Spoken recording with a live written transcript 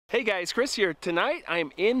Hey guys, Chris here. Tonight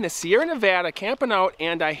I'm in the Sierra Nevada camping out,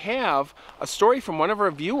 and I have a story from one of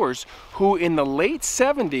our viewers who in the late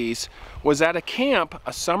 70s was at a camp,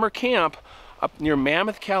 a summer camp up near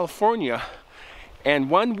Mammoth, California. And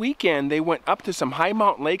one weekend they went up to some high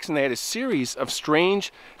mountain lakes and they had a series of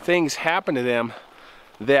strange things happen to them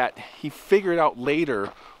that he figured out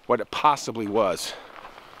later what it possibly was.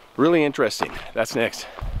 Really interesting. That's next.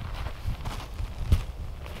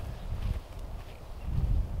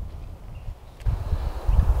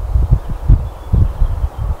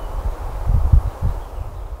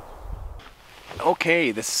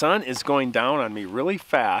 Okay, the sun is going down on me really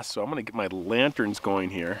fast, so I'm gonna get my lanterns going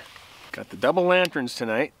here. Got the double lanterns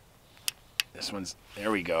tonight. This one's,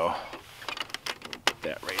 there we go. Put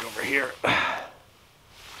that right over here.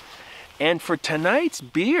 And for tonight's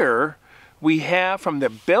beer, we have from the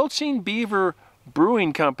Belching Beaver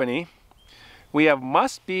Brewing Company, we have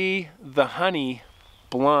Must Be the Honey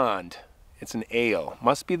Blonde. It's an ale.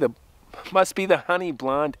 Must be the Honey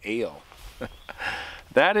Blonde Ale.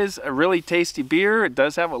 That is a really tasty beer. It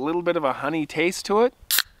does have a little bit of a honey taste to it.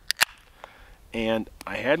 And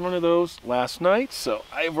I had one of those last night, so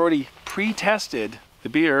I've already pre-tested the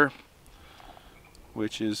beer,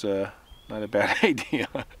 which is not a bad idea.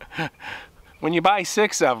 When you buy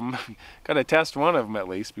 6 of them, gotta test one of them at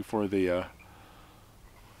least before the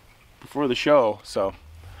show. So,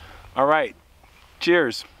 all right,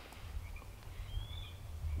 cheers.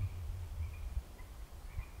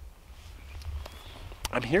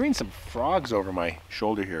 I'm hearing some frogs over my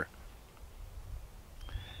shoulder here.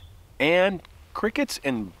 And crickets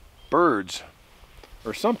and birds.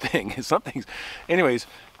 Or something. Something's. Anyways,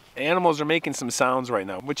 animals are making some sounds right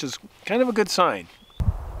now, which is kind of a good sign.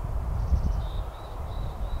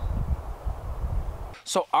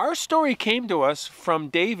 So our story came to us from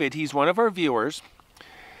David. He's one of our viewers.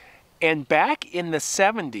 And back in the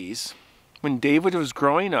 70s, when David was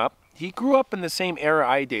growing up, he grew up in the same era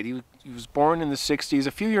I did. He was born in the 60s,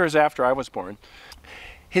 a few years after I was born.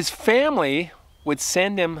 His family would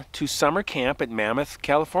send him to summer camp at Mammoth,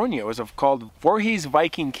 California. It was called Voorhees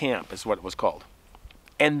Viking Camp is what it was called.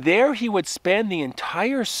 And there he would spend the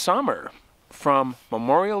entire summer from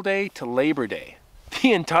Memorial Day to Labor Day.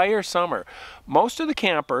 The entire summer. Most of the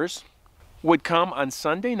campers would come on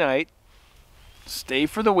Sunday night, stay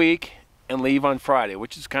for the week, and leave on Friday,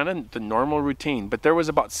 which is kind of the normal routine. But there was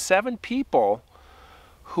about 7 people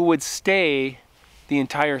who would stay the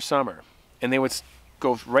entire summer. And they would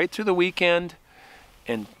go right through the weekend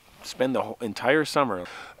and spend the whole entire summer.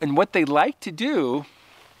 And what they liked to do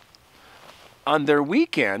on their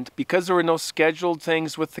weekend, because there were no scheduled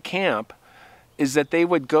things with the camp, is that they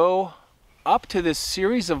would go up to this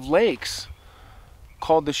series of lakes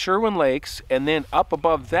called the Sherwin Lakes, and then up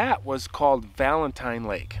above that was called Valentine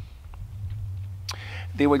Lake.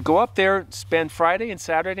 They would go up there, spend Friday and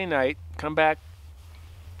Saturday night, come back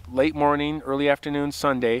late morning, early afternoon,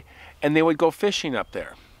 Sunday, and they would go fishing up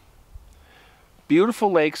there.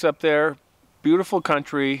 Beautiful lakes up there, beautiful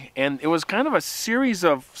country, and it was kind of a series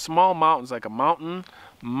of small mountains, like a mountain,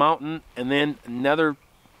 and then another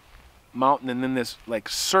mountain, and then this like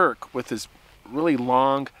cirque with this really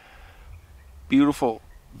long, beautiful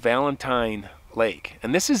Valentine Lake.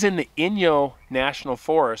 And this is in the Inyo National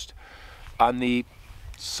Forest on the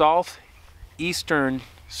southeastern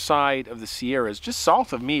side of the Sierras, just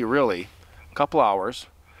south of me really, a couple hours.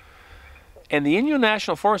 And the Inyo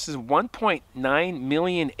National Forest is 1.9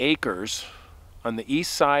 million acres on the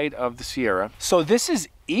east side of the Sierra. So this is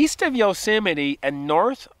east of Yosemite and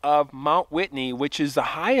north of Mount Whitney, which is the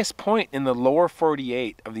highest point in the lower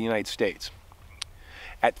 48 of the United States,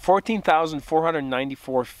 at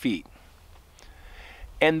 14,494 feet.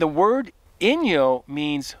 And the word Inyo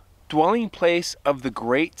means dwelling place of the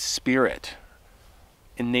Great Spirit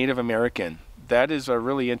in Native American. That is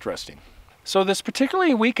really interesting. So this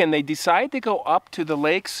particular weekend, they decide to go up to the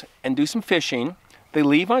lakes and do some fishing. They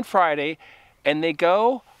leave on Friday, and they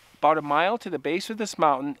go about a mile to the base of this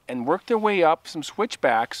mountain and work their way up some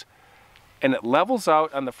switchbacks, and it levels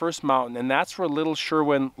out on the first mountain, and that's where Little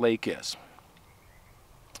Sherwin Lake is.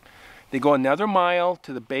 They go another mile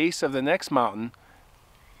to the base of the next mountain,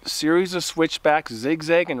 a series of switchbacks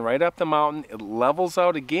zigzagging right up the mountain. It levels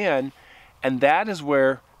out again, and that is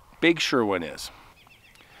where Big Sherwin is.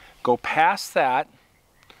 Go past that,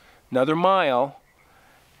 another mile,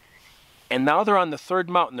 and now they're on the third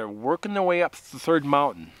mountain. They're working their way up the third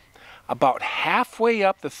mountain. About halfway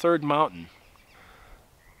up the third mountain,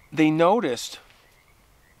 they noticed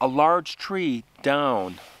a large tree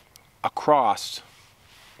down across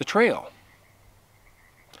the trail.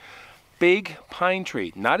 big pine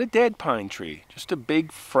tree, not a dead pine tree, just a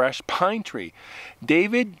big fresh pine tree.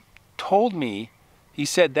 David told me, he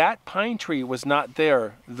said that pine tree was not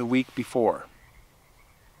there the week before.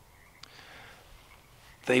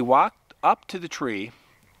 They walked up to the tree,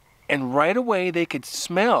 and right away they could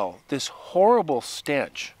smell this horrible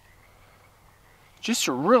stench. Just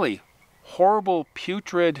a really horrible,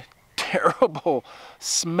 putrid, terrible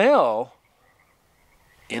smell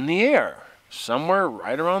in the air, somewhere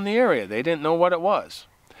right around the area. They didn't know what it was.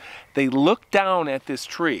 They looked down at this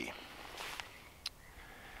tree.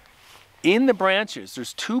 In the branches,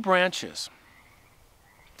 there's two branches.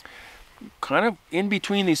 Kind of in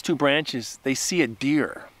between these two branches, they see a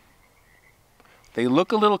deer. They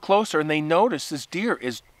look a little closer and they notice this deer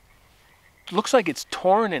looks like it's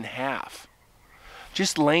torn in half,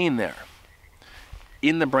 just laying there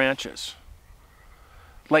in the branches,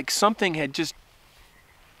 like something had just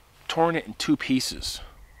torn it in two pieces.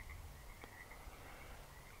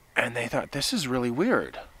 And they thought, this is really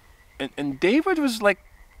weird. And David was like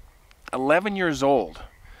 11 years old,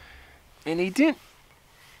 and he didn't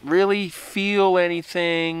really feel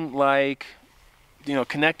anything like, you know,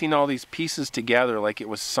 connecting all these pieces together like it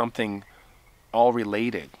was something all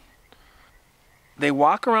related. They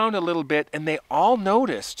walk around a little bit and they all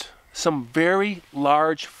noticed some very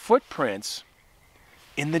large footprints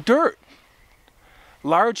in the dirt.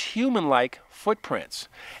 Large human-like footprints.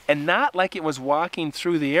 And not like it was walking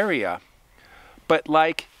through the area, but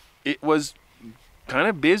like it was kind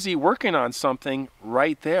of busy working on something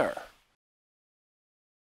right there.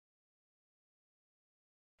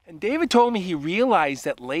 And David told me he realized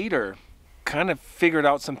that later, kind of figured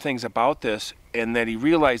out some things about this, and that he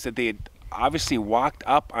realized that they had obviously walked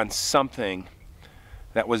up on something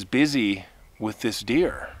that was busy with this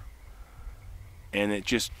deer. And it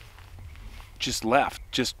just left,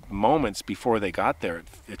 just moments before they got there,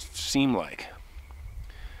 it seemed like.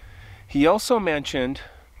 He also mentioned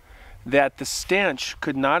that the stench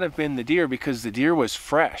could not have been the deer because the deer was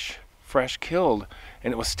fresh killed,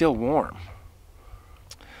 and it was still warm.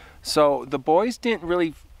 So the boys didn't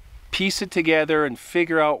really piece it together and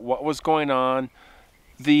figure out what was going on.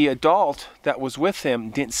 The adult that was with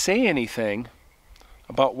him didn't say anything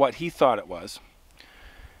about what he thought it was.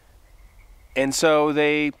 And so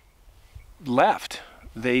they left.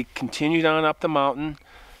 They continued on up the mountain,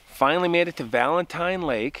 finally made it to Valentine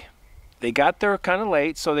Lake. They got there kind of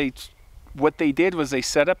late, so what they did was they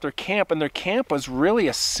set up their camp, and their camp was really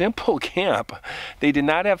a simple camp. They did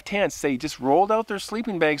not have tents. They just rolled out their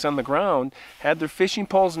sleeping bags on the ground, had their fishing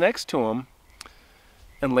poles next to them,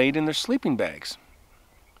 and laid in their sleeping bags.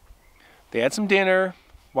 They had some dinner,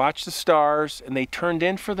 watched the stars, and they turned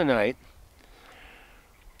in for the night.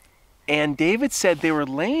 And David said they were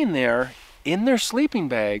laying there in their sleeping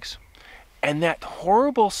bags, and that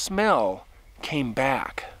horrible smell came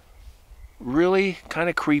back. Really kind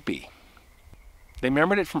of creepy. They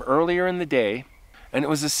remembered it from earlier in the day, and it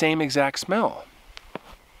was the same exact smell.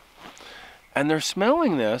 And they're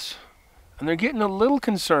smelling this, and they're getting a little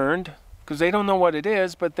concerned because they don't know what it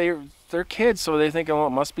is, but they're kids, so they think, oh,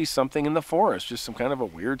 it must be something in the forest, just some kind of a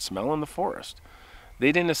weird smell in the forest.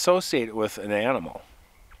 They didn't associate it with an animal,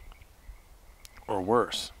 or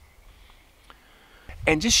worse.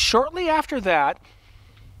 And just shortly after that,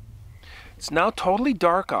 it's now totally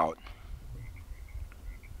dark out.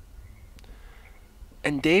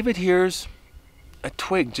 And David hears a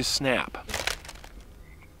twig just snap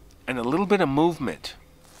and a little bit of movement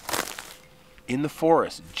in the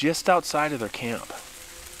forest just outside of their camp.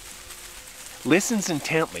 Listens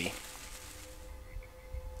intently,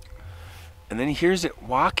 and then he hears it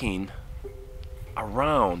walking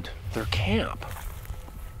around their camp.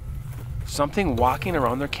 Something walking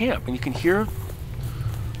around their camp, and you can hear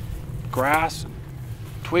grass,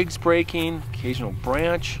 twigs breaking, occasional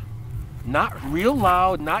branch. Not real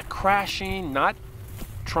loud, not crashing, not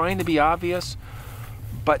trying to be obvious,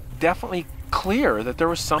 but definitely clear that there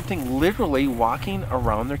was something literally walking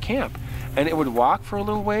around their camp. And it would walk for a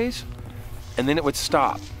little ways, and then it would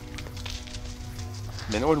stop.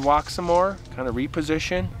 Then it would walk some more, kind of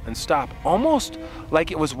reposition, and stop, almost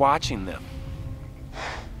like it was watching them.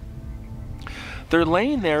 They're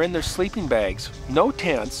laying there in their sleeping bags, no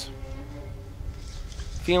tents,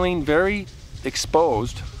 feeling very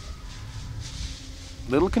exposed,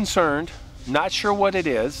 little concerned, not sure what it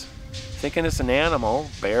is, thinking it's an animal,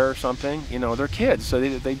 bear or something. You know, they're kids, so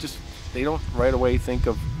they don't right away think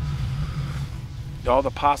of all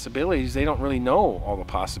the possibilities. They don't really know all the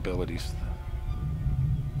possibilities.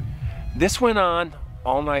 This went on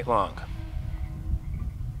all night long,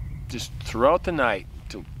 just throughout the night,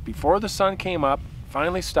 till before the sun came up,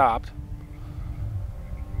 finally stopped.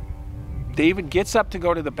 David gets up to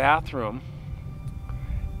go to the bathroom,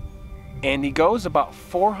 and he goes about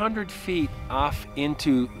 400 feet off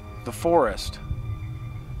into the forest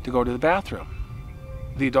to go to the bathroom.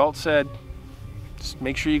 The adult said, just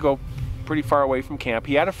make sure you go pretty far away from camp.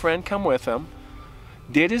 He had a friend come with him,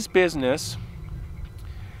 did his business,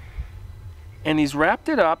 and he's wrapped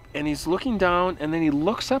it up, and he's looking down, and then he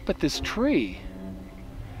looks up at this tree.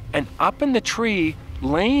 And up in the tree,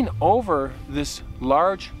 laying over this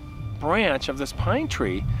large branch of this pine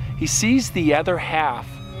tree, he sees the other half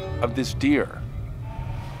of this deer.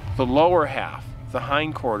 The lower half, the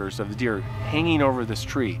hindquarters of the deer, hanging over this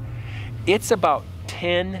tree. It's about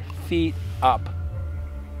 10 feet up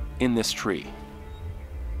in this tree.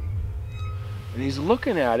 And he's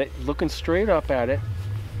looking at it, looking straight up at it,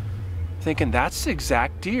 thinking that's the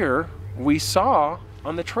exact deer we saw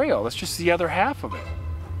on the trail. That's just the other half of it.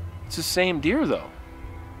 It's the same deer though.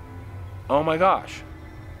 Oh my gosh.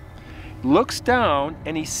 Looks down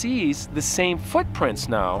and he sees the same footprints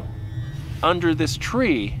now under this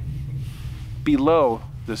tree below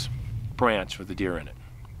this branch with the deer in it.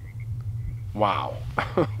 Wow.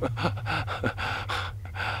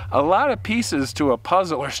 A lot of pieces to a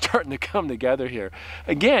puzzle are starting to come together here.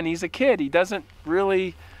 Again, he's a kid. He doesn't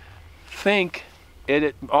really think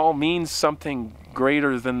it all means something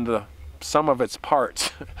greater than the sum of its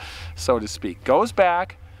parts, so to speak. Goes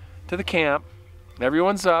back to the camp.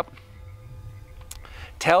 Everyone's up.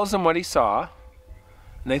 Tells them what he saw.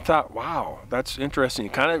 And they thought, wow, that's interesting.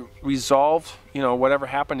 It kind of resolved, you know, whatever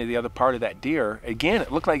happened to the other part of that deer. Again,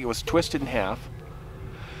 it looked like it was twisted in half.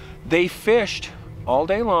 They fished all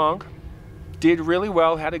day long, did really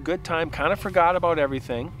well, had a good time, kind of forgot about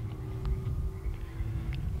everything.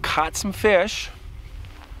 Caught some fish.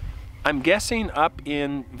 I'm guessing up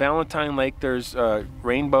in Valentine Lake there's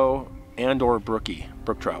rainbow and or brook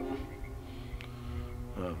trout.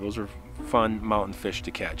 Those are fun mountain fish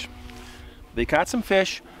to catch. They caught some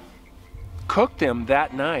fish, cooked them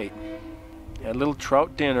that night, had a little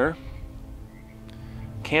trout dinner,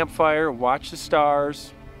 campfire, watched the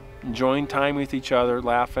stars, enjoying time with each other,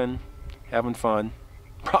 laughing, having fun,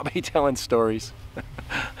 probably telling stories.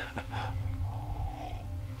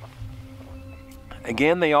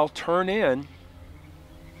 Again, they all turn in,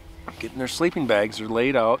 getting their sleeping bags, they're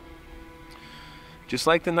laid out, just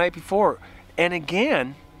like the night before. And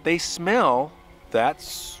again, they smell that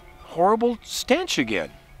horrible stench again.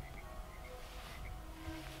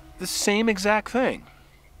 The same exact thing.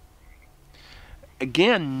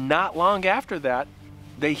 Again, not long after that,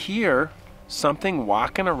 they hear something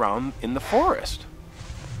walking around in the forest.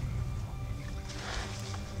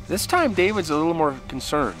 This time David's a little more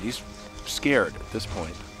concerned. He's scared at this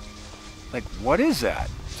point. Like, what is that?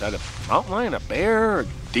 Is that a mountain lion, a bear, a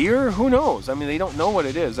deer? Who knows? I mean, they don't know what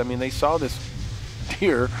it is. I mean, they saw this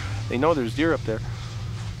deer. They know there's deer up there.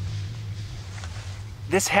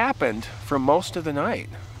 This happened for most of the night.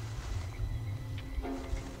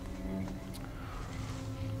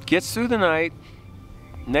 Gets through the night.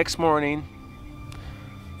 Next morning,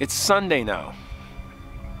 it's Sunday now.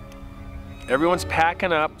 Everyone's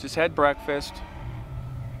packing up, just had breakfast,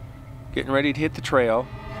 getting ready to hit the trail.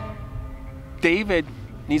 David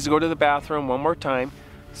needs to go to the bathroom one more time.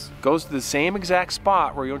 Goes to the same exact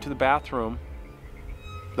spot where he went to the bathroom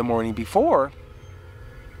the morning before.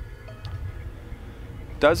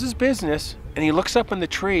 Does his business, and he looks up in the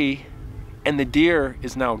tree, and the deer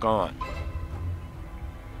is now gone.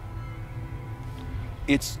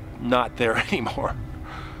 It's not there anymore.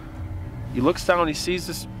 He looks down, he sees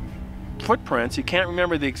this footprints. He can't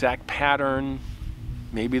remember the exact pattern.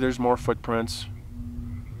 Maybe there's more footprints.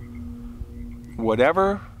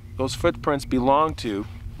 Whatever those footprints belong to,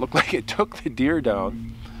 looked like it took the deer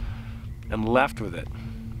down and left with it.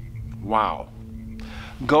 Wow.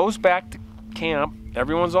 Goes back to camp.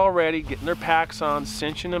 Everyone's all ready, getting their packs on,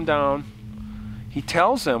 cinching them down. He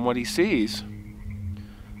tells them what he sees.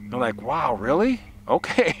 They're like, wow, really?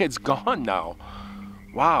 Okay, it's gone now.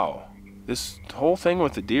 Wow. This whole thing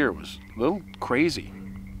with the deer was a little crazy.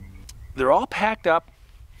 They're all packed up.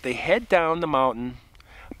 They head down the mountain.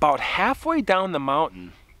 About halfway down the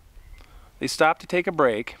mountain, they stop to take a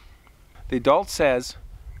break. The adult says,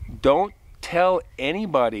 don't tell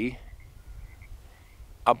anybody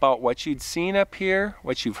about what you'd seen up here,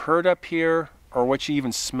 what you've heard up here, or what you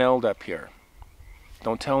even smelled up here.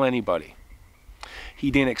 Don't tell anybody.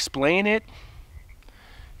 He didn't explain it.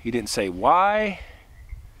 He didn't say why.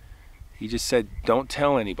 He just said, don't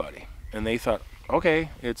tell anybody. And they thought, okay,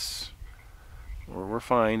 we're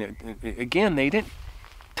fine. Again, they didn't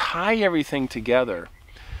tie everything together.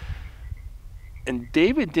 And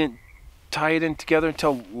David didn't tie it in together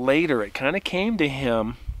until later. It kind of came to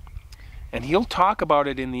him And he'll talk about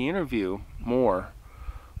it in the interview more.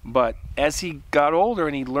 But as he got older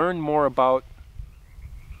and he learned more about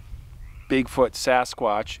Bigfoot,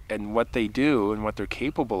 Sasquatch, and what they do and what they're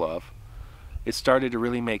capable of, it started to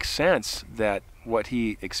really make sense that what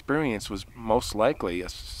he experienced was most likely a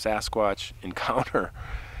Sasquatch encounter.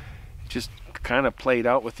 It just kind of played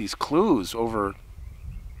out with these clues over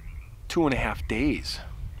 2.5 days.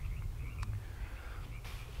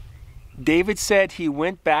 David said he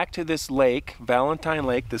went back to this lake, Valentine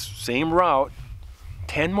Lake, this same route,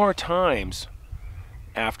 10 more times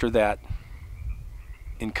after that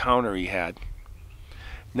encounter he had.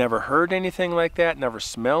 Never heard anything like that, never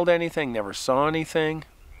smelled anything, never saw anything.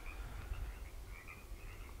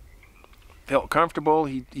 Felt comfortable.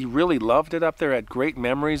 He really loved it up there, had great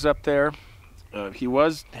memories up there. He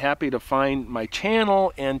was happy to find my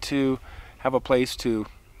channel and to have a place to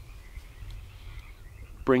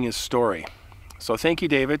bring his story. So thank you,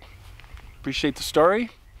 David. Appreciate the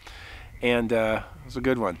story, and it was a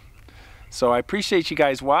good one. So I appreciate you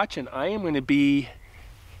guys watching. I am going to be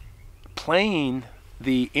playing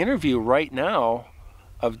the interview right now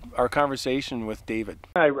of our conversation with David.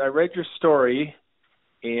 I read your story,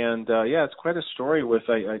 and yeah, it's quite a story. With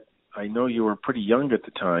I know you were pretty young at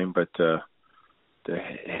the time, but to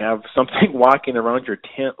have something walking around your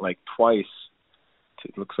tent like twice,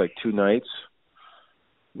 it looks like 2 nights.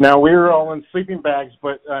 Now, we were all in sleeping bags,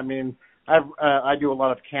 but I mean, I do a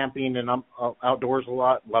lot of camping and I'm outdoors a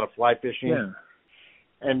lot of fly fishing. Yeah.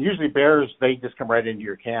 And usually bears, they just come right into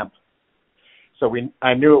your camp. So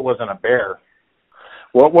I knew it wasn't a bear.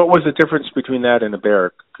 What was the difference between that and a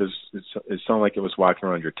bear? Because it sounded like it was walking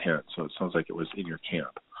around your tent, so it sounds like it was in your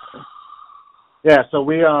camp. Yeah, so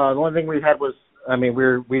the only thing we had was, I mean,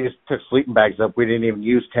 we just took sleeping bags up. We didn't even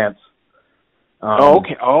use tents.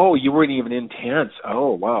 Okay. Oh, you weren't even in tents.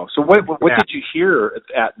 Oh, wow. So what did you hear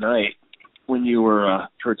at night when you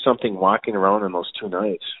heard something walking around in those 2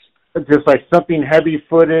 nights? Just like something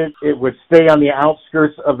heavy-footed. It would stay on the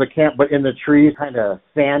outskirts of the camp, but in the trees, kind of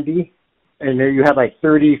sandy. And there you had like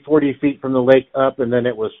 30, 40 feet from the lake up, and then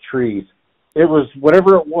it was trees. It was,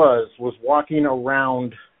 whatever it was walking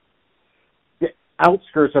around the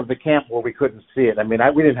outskirts of the camp where we couldn't see it. I mean,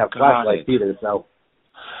 we didn't have flashlights either, so.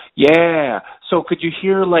 Yeah. So could you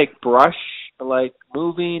hear like brush like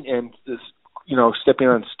moving and this, stepping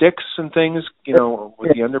on sticks and things,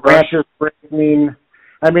 with the underbrush? Branches breaking.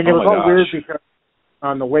 I mean, it was all weird because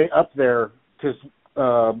on the way up there, because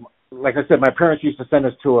like I said, my parents used to send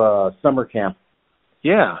us to a summer camp.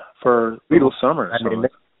 Yeah, for little summer. I mean,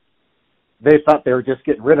 they thought they were just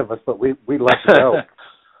getting rid of us, but we let it go.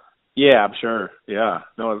 Yeah, I'm sure. Yeah.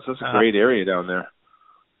 No, it's just a great area down there.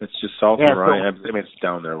 It's just south of Ryan. I mean, it's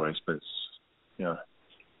down there ways, but it's, yeah.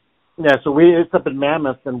 Yeah, so it's up in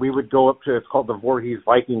Mammoth, and we would go up to, it's called the Voorhees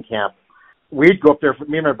Viking Camp. We'd go up there,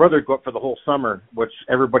 me and my brother would go up for the whole summer, which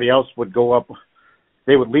everybody else would go up.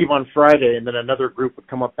 They would leave on Friday, and then another group would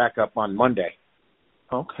come back up on Monday.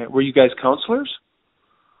 Okay. Were you guys counselors?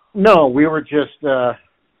 No, we were just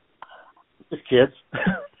kids.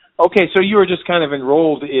 Okay, so you were just kind of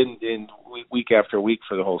enrolled in week after week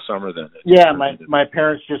for the whole summer then? Yeah, my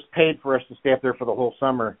parents just paid for us to stay up there for the whole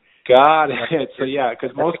summer. Got it. So yeah,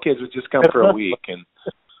 because most kids would just come for a week, and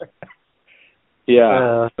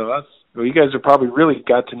yeah. So you guys have probably really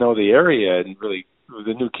got to know the area, and really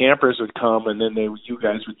the new campers would come, and then you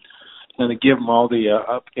guys would kind of give them all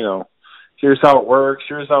the here's how it works,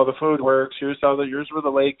 here's how the food works, here's where the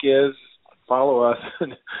lake is. Follow us.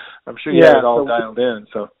 I'm sure you had it all dialed in.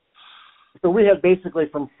 So we had basically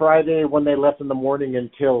from Friday when they left in the morning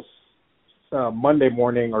until Monday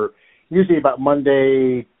morning, or usually about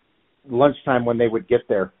Monday lunchtime when they would get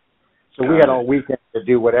there. So we had all weekend to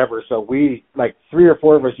do whatever. So we, like 3 or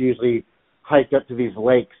 4 of us usually hiked up to these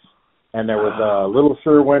lakes, and there was Little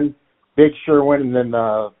Sherwin, Big Sherwin, and then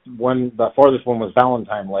the farthest one was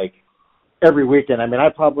Valentine Lake. Every weekend. I mean, I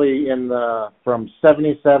probably from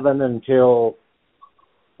 77 until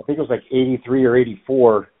I think it was like 83 or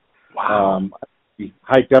 84. Wow. We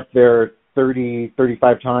hiked up there 30,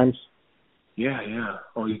 35 times. Yeah.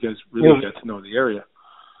 Oh, you guys really got to know the area.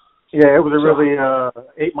 Yeah, it was a really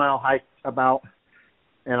 8-mile hike about.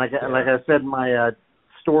 And like I said in my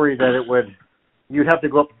story, that you'd have to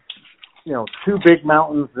go up, 2 big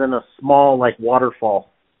mountains and a small like waterfall.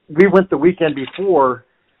 We went the weekend before,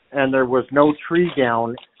 and there was no tree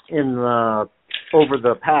down over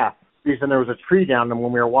the path. And there was a tree down, and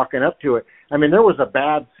when we were walking up to it, I mean, there was a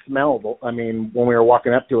bad smell, when we were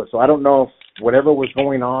walking up to it. So I don't know if whatever was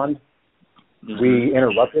going on, we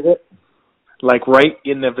interrupted it. Like right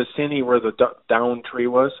in the vicinity where the down tree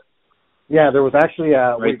was? Yeah, there was actually,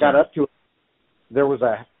 we got up to it, there was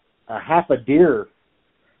a half a deer,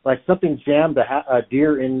 like something jammed a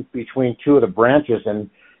deer in between two of the branches and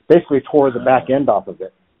basically tore the back end off of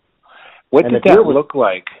it. What did that look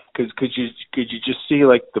like? Could you just see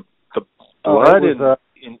like the blood and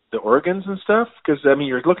the organs and stuff? Because I mean,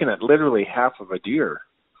 you're looking at literally half of a deer.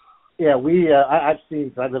 Yeah, I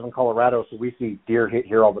live in Colorado, so we see deer hit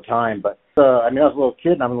here all the time. But I mean, I was a little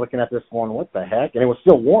kid, and I'm looking at this going, "What the heck?" And it was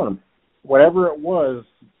still warm. Whatever it was,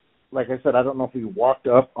 like I said, I don't know if we walked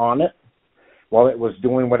up on it while it was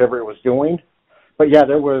doing whatever it was doing. But yeah,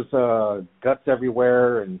 there was guts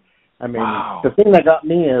everywhere, and I mean, wow. The thing that got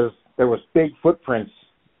me is there was big footprints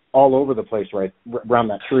all over the place right around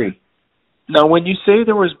that tree. Now, when you say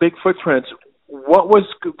there was big footprints, what was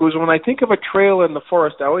when I think of a trail in the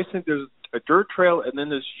forest, I always think there's a dirt trail, and then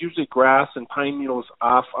there's usually grass and pine needles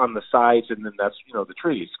off on the sides, and then that's, the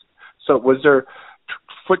trees. So was there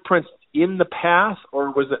footprints in the path,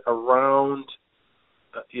 or was it around,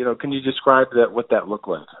 can you describe what that looked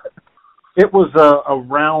like? It was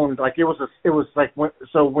around, like it was like,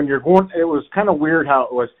 when you're going, it was kind of weird how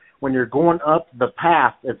it was, when you're going up the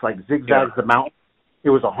path, it's like zigzags the mountain. It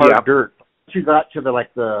was a hard dirt. Once you got to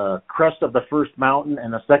the crest of the first mountain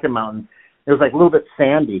and the second mountain, it was like a little bit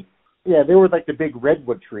sandy. Yeah, they were like the big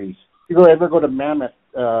redwood trees. If you ever go to Mammoth,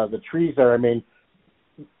 the trees there, I mean,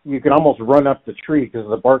 you can almost run up the tree because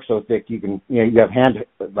the bark's so thick. You can, you have hand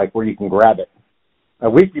like where you can grab it. A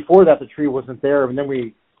week before that, the tree wasn't there, and then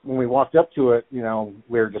when we walked up to it, we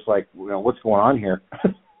were just like, what's going on here?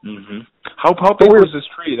 Mm-hmm. How big was this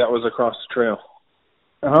tree that was across the trail?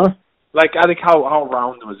 Like, I think how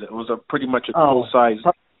round was it? It was pretty much a full-size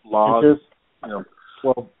log.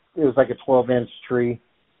 Well, it was like a 12-inch tree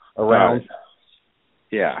around.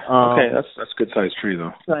 Yeah. Okay, that's a good-sized tree,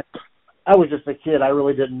 though. I was just a kid. I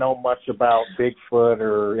really didn't know much about Bigfoot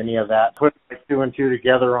or any of that. Put like 2 and 2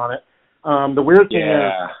 together on it. The weird thing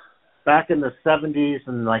is, back in the 70s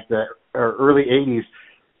and like the early 80s,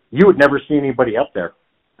 you would never see anybody up there.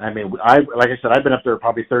 I mean, like I said, I've been up there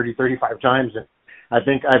probably 30, 35 times, and I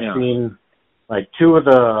think I've seen like 2 of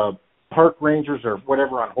the park rangers or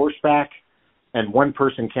whatever on horseback and 1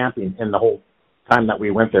 person camping in the whole time that we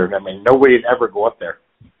went there. I mean, nobody would ever go up there.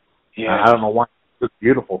 Yeah. I don't know why. It was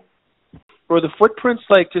beautiful. Were the footprints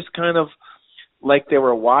like just kind of like they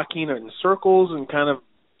were walking in circles and kind of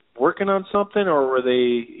working on something, or were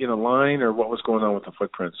they in a line, or what was going on with the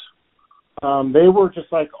footprints? They were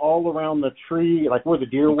just like all around the tree, like where the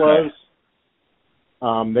deer was.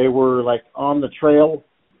 They were like on the trail,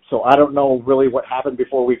 so I don't know really what happened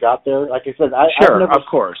before we got there. Like I said, of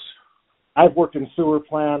course. I've worked in sewer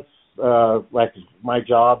plants, like my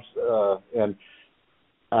jobs, and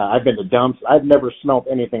I've been to dumps. I've never smelled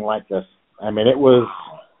anything like this. I mean, it was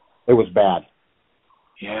bad.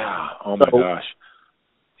 Yeah. Oh my gosh.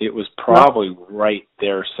 It was probably right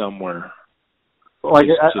there somewhere. Like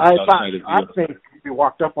I think we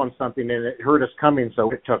walked up on something and it heard us coming, so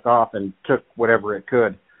it took off and took whatever it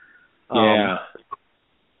could. Yeah.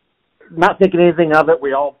 Not thinking anything of it,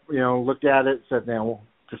 we all looked at it, said,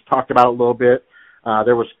 just talked about it a little bit.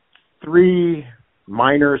 There was 3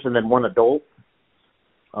 minors and then 1 adult.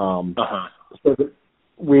 So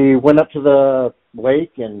we went up to the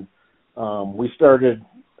lake and we started.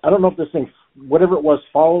 I don't know if this thing, whatever it was,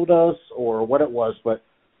 followed us or what it was, but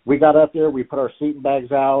we got up there, we put our sleeping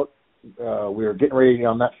bags out, we were getting ready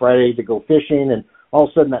on that Friday to go fishing, and all of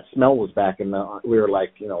a sudden that smell was back, and we were like,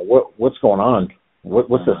 what's going on?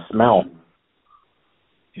 What's the smell?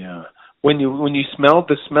 Yeah. When you smelled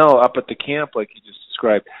the smell up at the camp, like you just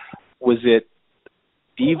described, was it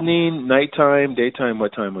evening, nighttime, daytime?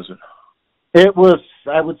 What time was it? It was,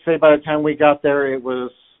 I would say by the time we got there, it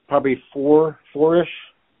was probably 4-ish.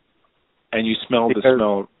 And you smelled the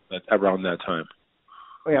smell around that time?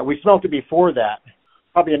 Yeah, we smelled it before that,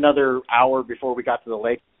 probably another hour before we got to the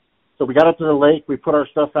lake. So we got up to the lake, we put our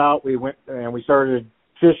stuff out, we went and we started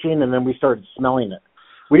fishing, and then we started smelling it.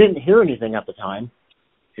 We didn't hear anything at the time.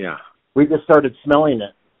 Yeah. We just started smelling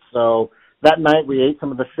it. So that night we ate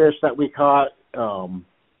some of the fish that we caught,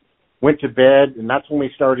 went to bed, and that's when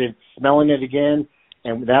we started smelling it again,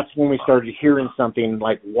 and that's when we started hearing something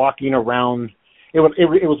like walking around. It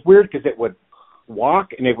was weird because it would walk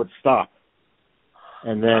and it would stop.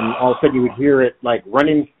 And then all of a sudden you would hear it like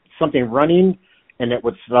something running, and it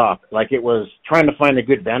would stop. Like it was trying to find a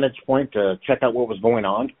good vantage point to check out what was going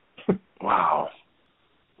on. Wow.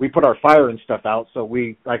 We put our fire and stuff out, so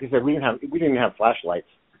like I said, we didn't even have flashlights.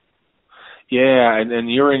 Yeah,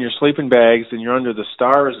 and you're in your sleeping bags, and you're under the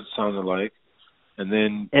stars, it sounded like. And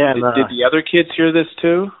then did the other kids hear this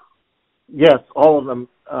too? Yes, all of them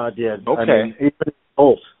did. Okay. I mean, even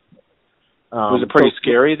both. Was it pretty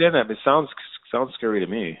scary then? I mean, it sounds scary to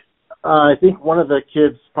me. I think one of the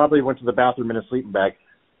kids probably went to the bathroom in a sleeping bag.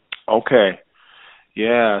 Okay.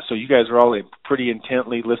 Yeah, so you guys were all pretty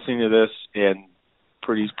intently listening to this and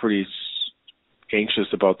pretty anxious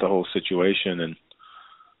about the whole situation. And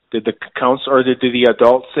did the counselor or did the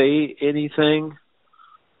adult say anything?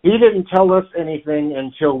 He didn't tell us anything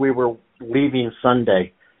until we were leaving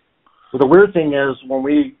Sunday. So the weird thing is, when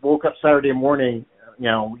we woke up Saturday morning, they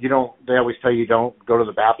always tell you don't go to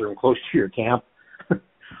the bathroom close to your camp.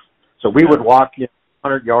 So we would walk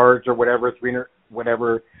 100 yards or whatever, 300,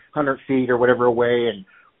 whatever, 100 feet or whatever away. And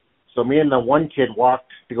so me and the one kid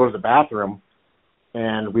walked to go to the bathroom,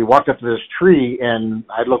 and we walked up to this tree, and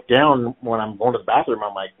I looked down when I'm going to the bathroom.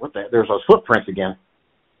 I'm like, what the? There's those footprints again.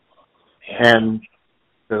 Yeah. And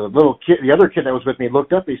the other kid that was with me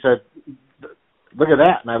looked up. He said, look at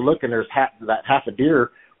that. And I look, and there's that half a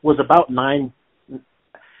deer was about 9,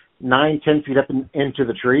 10 feet up into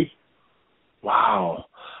the tree. Wow.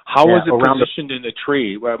 How was it positioned in the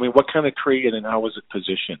tree? I mean, what kind of tree, and then how was it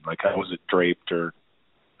positioned? Like, how was it draped? Or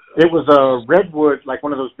it was a redwood, like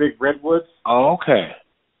one of those big redwoods. Oh, okay.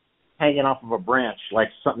 Hanging off of a branch, like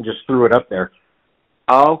something just threw it up there.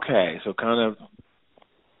 Okay, so kind of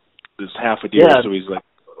this half a deer, so he's like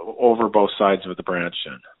over both sides of the branch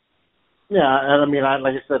then. Yeah, and I mean,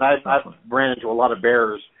 like I said, I've ran into a lot of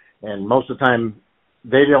bears, and most of the time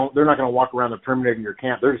they're not going to walk around the perimeter of your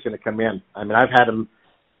camp. They're just going to come in. I mean, I've had them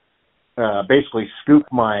basically scoop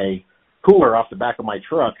my cooler off the back of my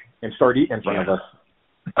truck and start eating in front of us.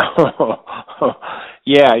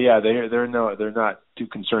 Yeah. They're not too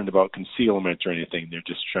concerned about concealment or anything. They're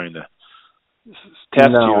just trying to test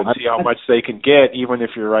you and see how much they can get, even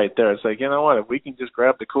if you're right there. It's like, you know what? If we can just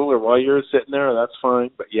grab the cooler while you're sitting there, that's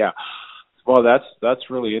fine. But yeah, well, that's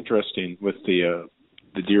really interesting with the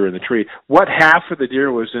deer in the tree. What half of the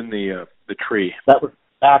deer was in the tree? That was the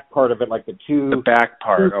back part of it, like the back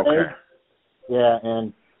part. Okay. Legs. Yeah,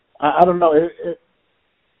 and I don't know.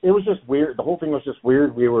 It was just weird. The whole thing was just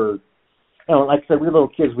weird. We were, like I said, we were little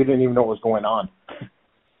kids. We didn't even know what was going on.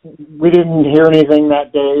 We didn't hear anything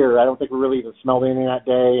that day, or I don't think we really even smelled anything that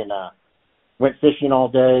day, and went fishing all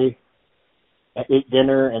day, ate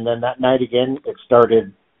dinner, and then that night again, it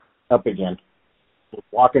started up again.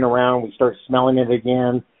 Walking around, we started smelling it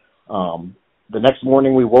again. The next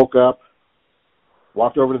morning we woke up,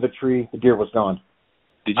 walked over to the tree, the deer was gone.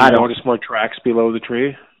 Did you notice more tracks below the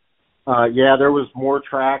tree? Yeah, there was more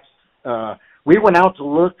tracks. We went out to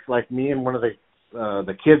look, like me and one of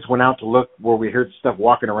the kids went out to look where we heard stuff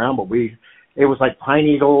walking around, but it was like pine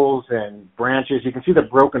needles and branches. You can see the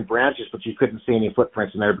broken branches, but you couldn't see any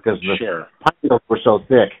footprints in there because the pine needles were so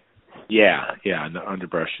thick. Yeah, and the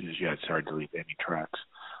underbrush it's hard to leave any tracks.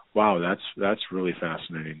 Wow, that's really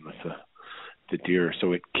fascinating with the deer.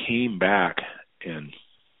 So it came back and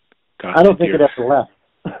got. I don't think it ever left.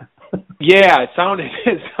 Yeah, it sounded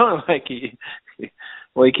like he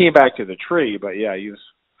came back to the tree, but yeah, he was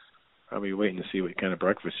probably waiting to see what kind of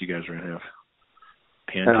breakfast you guys were gonna have.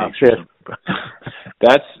 Pancakes or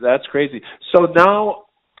something. That's crazy. So now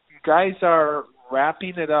you guys are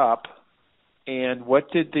wrapping it up, and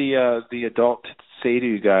what did the adult say to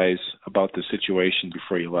you guys about the situation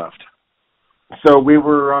before you left? So we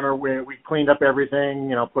were on our way. We cleaned up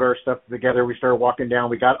everything, put our stuff together. We started walking down.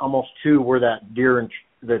 We got almost to where that deer and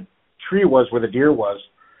the tree was, where the deer was,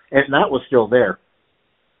 and that was still there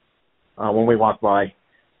when we walked by.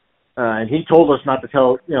 And he told us not to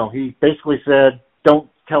tell. He basically said, "Don't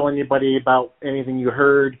tell anybody about anything you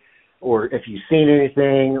heard, or if you've seen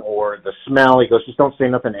anything, or the smell." He goes, "Just don't say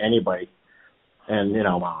nothing to anybody." And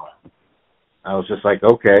wow. I was just like,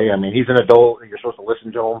 okay. I mean, he's an adult. You're supposed to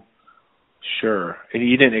listen to him. Sure. And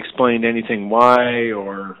he didn't explain anything why,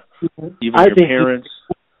 or even your parents?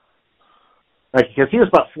 Because he was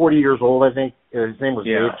about 40 years old, I think. His name was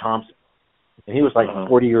Dave Thompson. And he was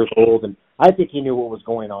 40 years old, and I think he knew what was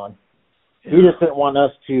going on. Yeah. He just didn't want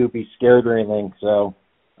us to be scared or anything, so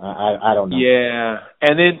I don't know. Yeah,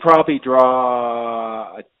 and then probably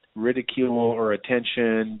draw ridicule or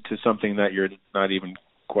attention to something that you're not even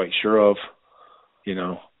quite sure of, we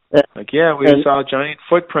saw giant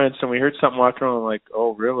footprints and we heard something walking around. Like,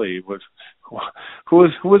 oh, really? Who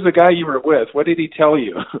was the guy you were with? What did he tell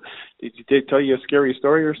you? Did he tell you a scary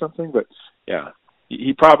story or something? But yeah,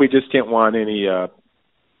 he probably just didn't want any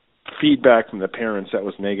feedback from the parents that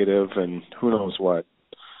was negative, and who knows what,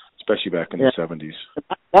 especially back in the 70s.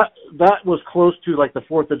 That was close to like the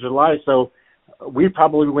 4th of July, so we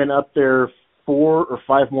probably went up there 4 or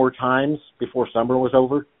 5 more times before summer was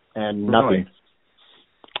over, and nothing. Really?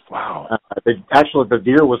 Wow. The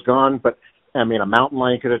deer was gone, but I mean, a mountain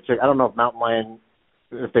lion could have I don't know if mountain lion,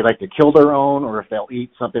 if they like to kill their own or if they'll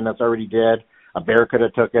eat something that's already dead. a bear could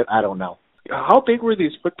have took it. I don't know. How big were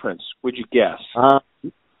these footprints, would you guess?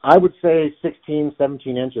 I would say 16,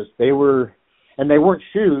 17 inches. They were, and they weren't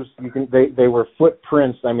shoes. They were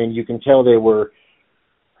footprints. I mean, you can tell they were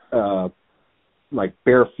like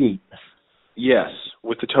bare feet. Yes,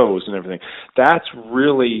 with the toes and everything. That's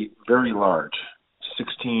really very large.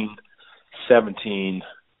 16, 17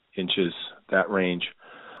 inches, that range.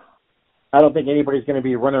 I don't think anybody's going to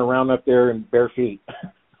be running around up there in bare feet.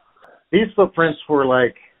 These footprints were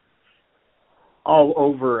like all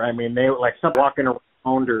over. I mean, they were like some walking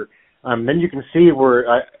around, or then you can see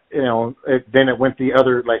where then it went the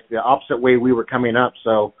other, like the opposite way we were coming up.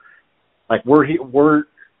 So like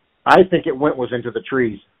I think it was into the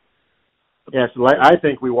trees. Yes, I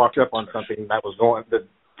think we walked up on something that was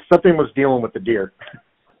something was dealing with the deer.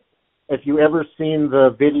 If you ever seen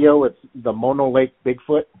the video, it's the Mono Lake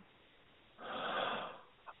Bigfoot.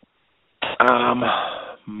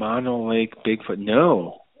 Mono Lake Bigfoot.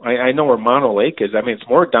 No, I know where Mono Lake is. I mean, it's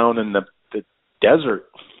more down in the desert,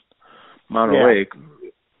 Mono Lake.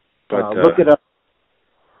 But look it up.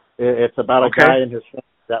 It's about a guy and his friends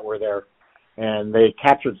that were there, and they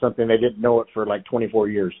captured something. They didn't know it for like 24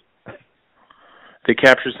 years. They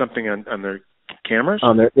captured something on their cameras?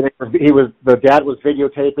 The dad was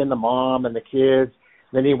videotaping the mom and the kids.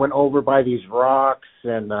 Then he went over by these rocks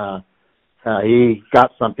and he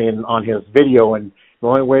got something on his video. And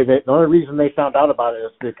the only reason they found out about it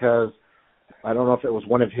is because I don't know if it was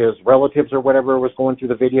one of his relatives or whatever was going through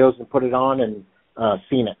the videos and put it on and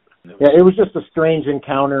seen it. Yeah, it was just a strange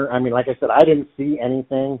encounter. I mean, like I said, I didn't see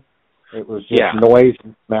anything. It was just noise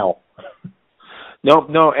and smell.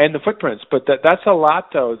 No, and the footprints, but that's a lot,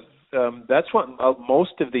 though. That's what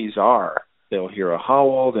most of these are. They'll hear a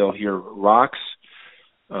howl, they'll hear rocks,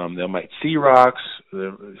 they might see rocks,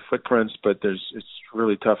 the footprints, but it's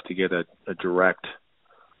really tough to get a direct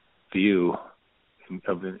view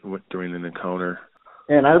of during an encounter.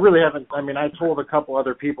 And I really haven't. I mean, I told a couple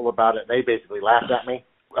other people about it. They basically laughed at me.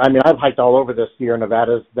 I mean, I've hiked all over the Sierra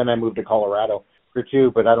Nevadas. Then I moved to Colorado for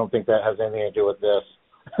 2, but I don't think that has anything to do with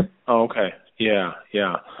this. Oh, okay. Yeah.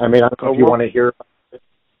 I mean, I don't know if you want to hear.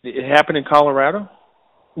 It happened in Colorado?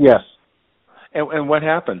 Yes. And what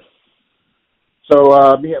happened? So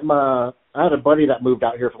I had a buddy that moved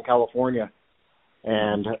out here from California,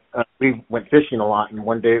 and we went fishing a lot. And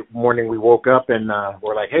one morning we woke up and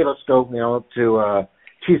we're like, hey, let's go, to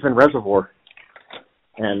Cheeseman Reservoir.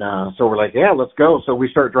 And so we're like, yeah, let's go. So we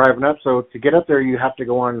start driving up. So to get up there, you have to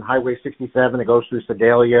go on Highway 67. It goes through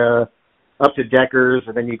Sedalia, up to Deckers,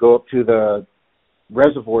 and then you go up to the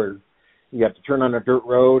reservoir. You have to turn on a dirt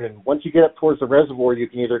road, and once you get up towards the reservoir, you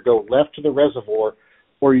can either go left to the reservoir,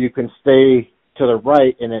 or you can stay to the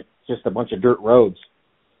right, and it's just a bunch of dirt roads.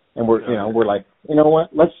 And we're like, you know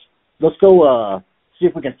what? Let's go see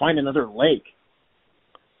if we can find another lake.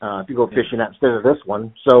 If you go fishing instead of this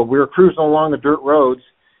one. So we were cruising along the dirt roads,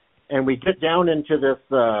 and we get down into this.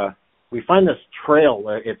 We find this trail.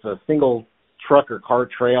 It's a single truck or car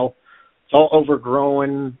trail. It's all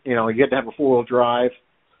overgrown. You have to have a 4-wheel drive.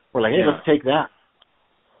 We're like, hey, let's take that.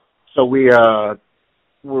 So we're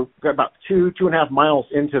about 2.5 miles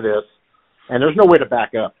into this, and there's no way to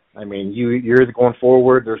back up. I mean, you're either going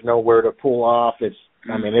forward. There's nowhere to pull off. It's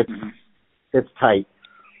tight.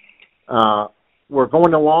 We're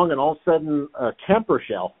going along, and all of a sudden, a camper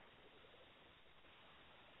shell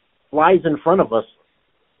flies in front of us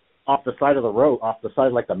off the side of the road, off the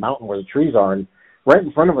side like the mountain where the trees are, and right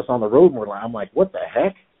in front of us on the road. And I'm like, what the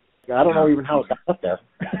heck? I don't know even how it got up there.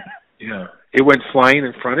 Yeah. It went flying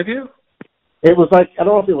in front of you? It was like, I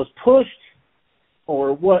don't know if it was pushed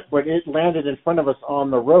or what, but it landed in front of us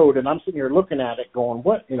on the road, and I'm sitting here looking at it going,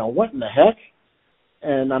 what in the heck?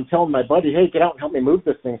 And I'm telling my buddy, hey, get out and help me move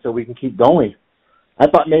this thing so we can keep going. I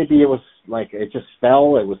thought maybe it was like it just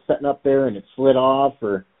fell. It was sitting up there and it slid off,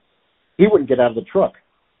 or he wouldn't get out of the truck.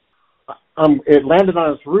 It landed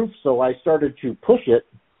on its roof, so I started to pushed it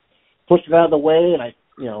out of the way, and I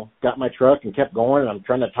got my truck and kept going, and I'm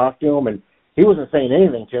trying to talk to him, and he wasn't saying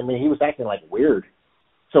anything to me. He was acting like weird.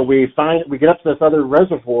 So we get up to this other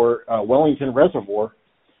reservoir, Wellington Reservoir,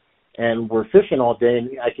 and we're fishing all day, and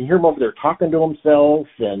I can hear him over there talking to himself,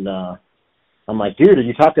 and I'm like, dude, are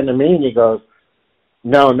you talking to me? And he goes,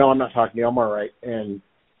 no, I'm not talking to you. I'm all right. And,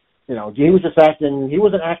 he wasn't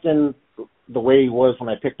acting the way he was when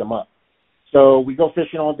I picked him up. So we go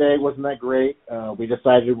fishing all day. Wasn't that great? We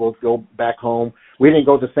decided we'll go back home. We didn't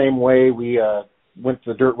go the same way. We went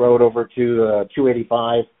the dirt road over to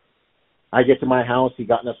 285. I get to my house. He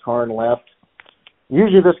got in his car and left.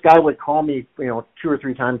 Usually this guy would call me, 2 or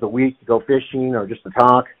 3 times a week to go fishing or just to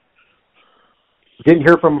talk. Didn't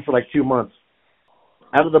hear from him for like 2 months.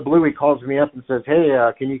 out of the blue, he calls me up and says,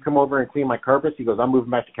 "Hey, can you come over and clean my carpets?" He goes, "I'm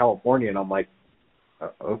moving back to California." And I'm like,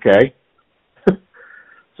 "Okay."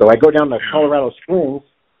 So I go down to Colorado Springs.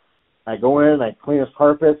 I go in, I clean his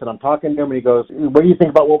carpets, and I'm talking to him, and he goes, "What do you think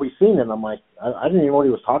about what we've seen?" And I'm like, I didn't even know what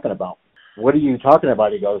he was talking about. "What are you talking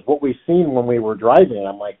about?" He goes, "What we've seen when we were driving." And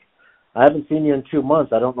I'm like, "I haven't seen you in 2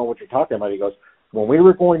 months. I don't know what you're talking about." He goes, "When we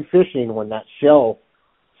were going fishing, when that shell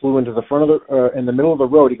flew into the front of the, in the middle of the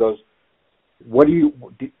road," he goes, what do you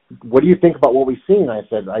think about what we've seen?" I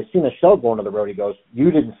said, "I seen a shell go into the road." He goes, "You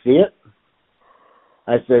didn't see it?"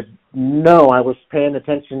 I said, "No, I was paying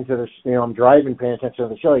attention to the, I'm driving, paying attention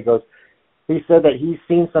to the shell." He said that he's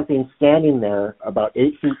seen something standing there about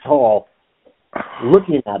 8 feet tall,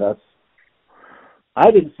 looking at us. I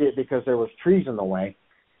didn't see it because there was trees in the way,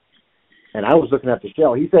 and I was looking at the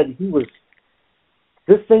shell. He said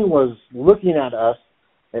this thing was looking at us.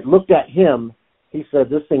 It looked at him. He said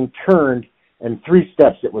this thing turned, and 3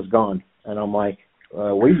 steps it was gone. And I'm like,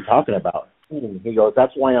 "What are you talking about?" He goes,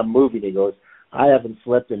 "That's why I'm moving." He goes, "I haven't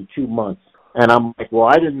slept in 2 months." And I'm like, "Well,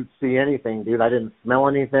 I didn't see anything, dude. I didn't smell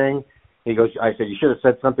anything." He goes, I said, "You should have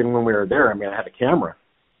said something when we were there. I mean, I had a camera."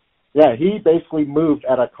 Yeah, he basically moved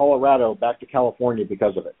out of Colorado back to California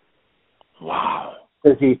because of it. Wow.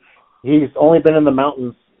 Because he's only been in the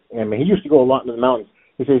mountains. I mean, he used to go a lot into the mountains.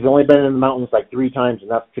 He says he's only been in the mountains like 3 times,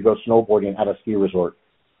 and that's to go snowboarding at a ski resort.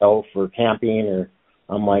 Oh, for camping, or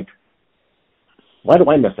I'm like, why do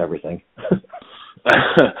I miss everything?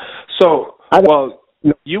 So, well,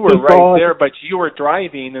 you were right there, but you were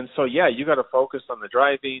driving, and so, yeah, you got to focus on the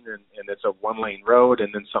driving, and it's a 1-lane road,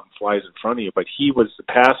 and then something flies in front of you. But he was the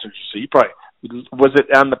passenger, so you probably, was it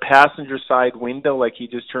on the passenger side window, like he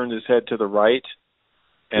just turned his head to the right?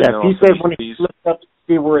 And yeah, he said when he looked up to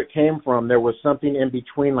see where it came from, there was something in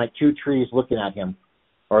between, like 2 trees looking at him,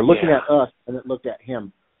 or looking at us, and it looked at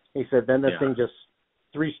him. He said then the thing just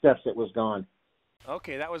 3 steps, it was gone.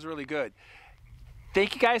 Okay, that was really good.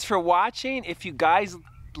 Thank you guys for watching. If you guys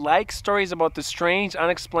like stories about the strange,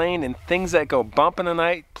 unexplained, and things that go bump in the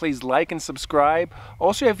night, please like and subscribe.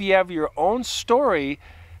 Also, if you have your own story,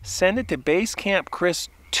 send it to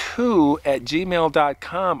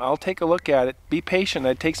basecampchris2@gmail.com. I'll take a look at it. Be patient.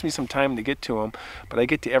 It takes me some time to get to them, but I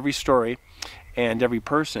get to every story and every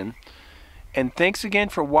person. And thanks again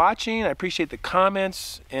for watching. I appreciate the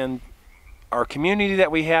comments and our community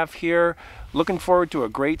that we have here. Looking forward to a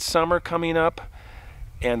great summer coming up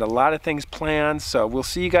and a lot of things planned. So we'll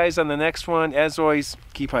see you guys on the next one. As always,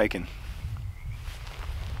 keep hiking.